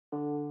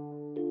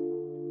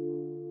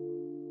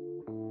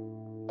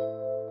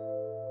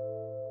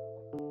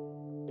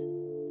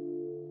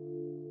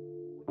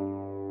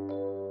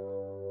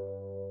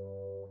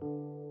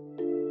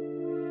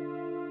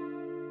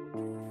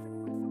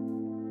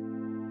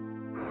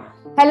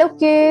Hello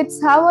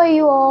kids, how are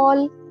you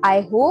all?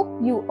 I hope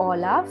you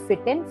all are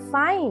fit and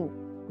fine.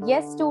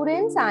 Yes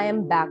students, I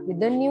am back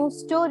with a new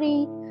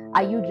story.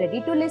 Are you ready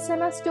to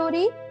listen a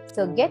story?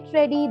 So get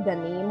ready. The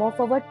name of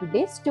our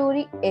today's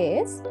story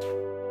is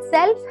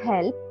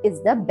Self-Help is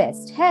the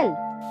Best Help.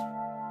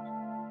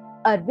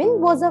 Arvind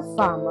was a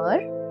farmer.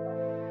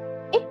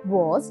 It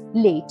was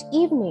late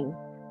evening.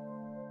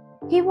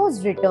 He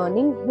was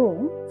returning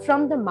home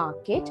from the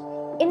market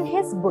in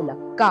his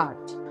bullock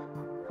cart.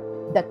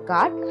 The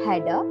cart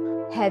had a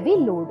heavy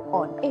load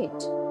on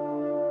it.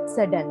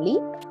 Suddenly,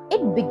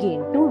 it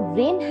began to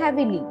rain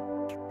heavily.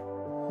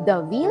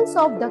 The wheels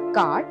of the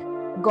cart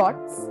got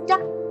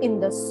stuck in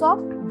the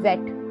soft,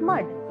 wet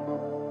mud.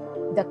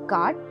 The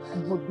cart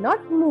would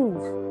not move.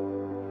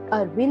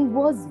 Arvind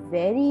was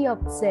very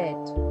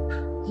upset.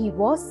 He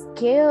was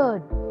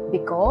scared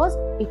because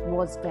it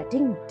was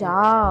getting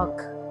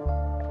dark.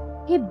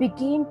 He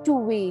began to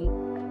wail,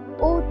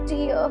 "Oh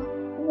dear,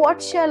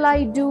 what shall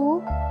I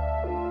do?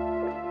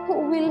 Who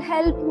will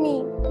help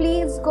me?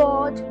 Please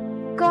God,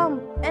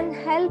 come and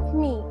help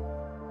me."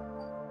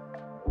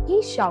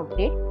 He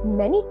shouted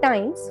many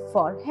times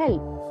for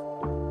help,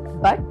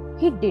 but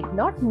he did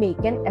not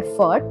make an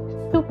effort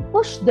to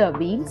push the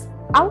wheels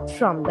out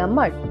from the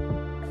mud.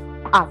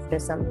 After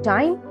some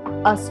time,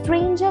 a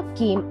stranger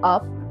came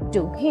up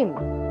to him.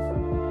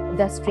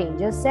 The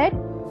stranger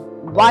said,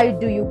 "Why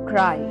do you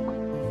cry?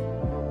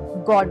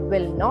 God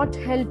will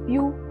not help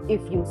you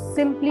if you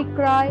simply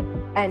cry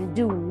and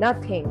do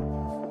nothing."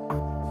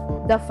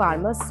 The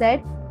farmer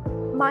said,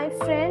 "My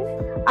friend,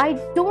 I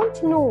don't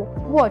know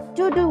what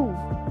to do."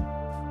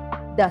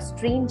 The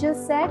stranger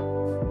said,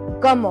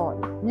 "Come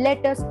on,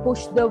 let us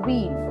push the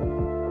wheel."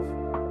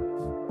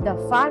 The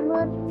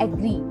farmer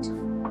agreed.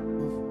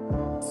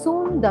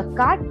 Soon the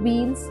cart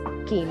wheels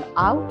came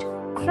out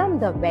from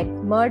the wet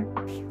mud.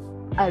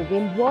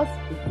 Arvind was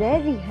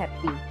very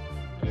happy.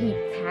 He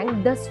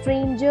thanked the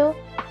stranger.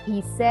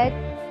 He said,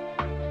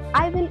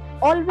 "I will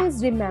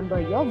always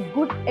remember your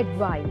good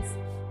advice."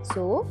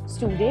 So,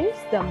 students,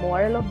 the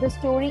moral of the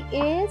story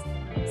is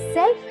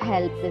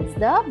self-help is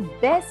the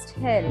best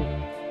help.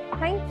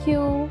 Thank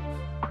you.